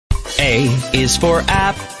A is for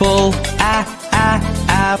apple,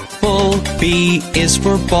 apple. B is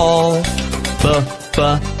for ball,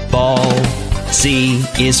 ball. C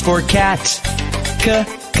is for cat,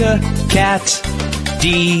 cat.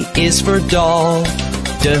 D is for doll,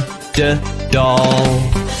 doll.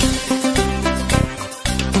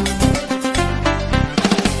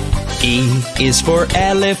 E is for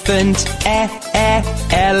elephant,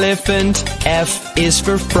 elephant. F is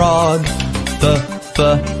for frog,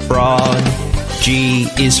 frog. G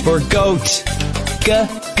is for goat,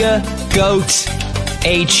 goat.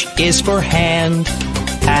 H is for hand,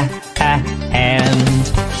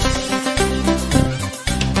 hand.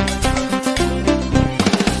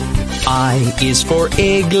 I is for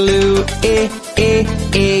igloo,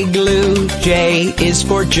 igloo. J is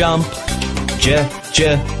for jump,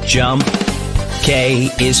 jump. K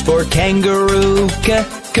is for kangaroo,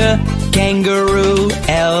 kangaroo.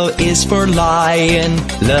 L is for lion,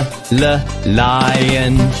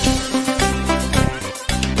 lion.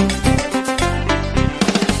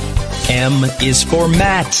 M is for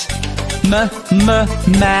mat,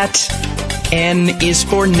 mat. N is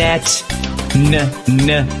for net,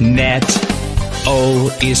 net. O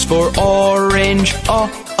is for orange,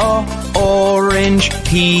 orange.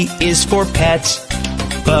 P is for pet,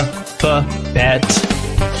 pet.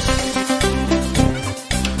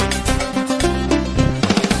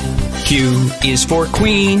 Q is for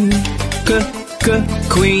queen,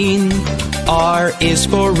 queen. R is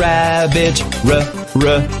for rabbit,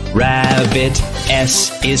 rabbit.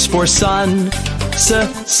 S is for sun,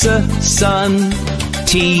 sun.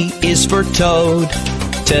 T is for toad,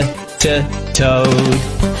 toad.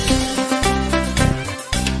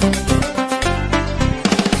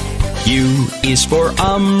 U is for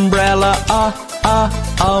umbrella,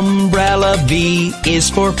 umbrella. V is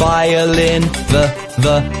for violin,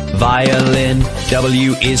 violin.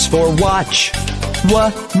 W is for watch,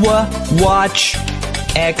 watch.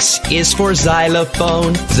 X is for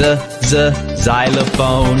xylophone,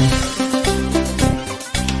 xylophone.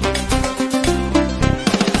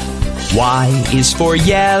 Y is for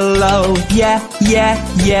yellow,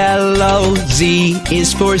 yellow. Z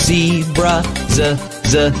is for zebra,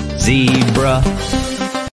 zebra.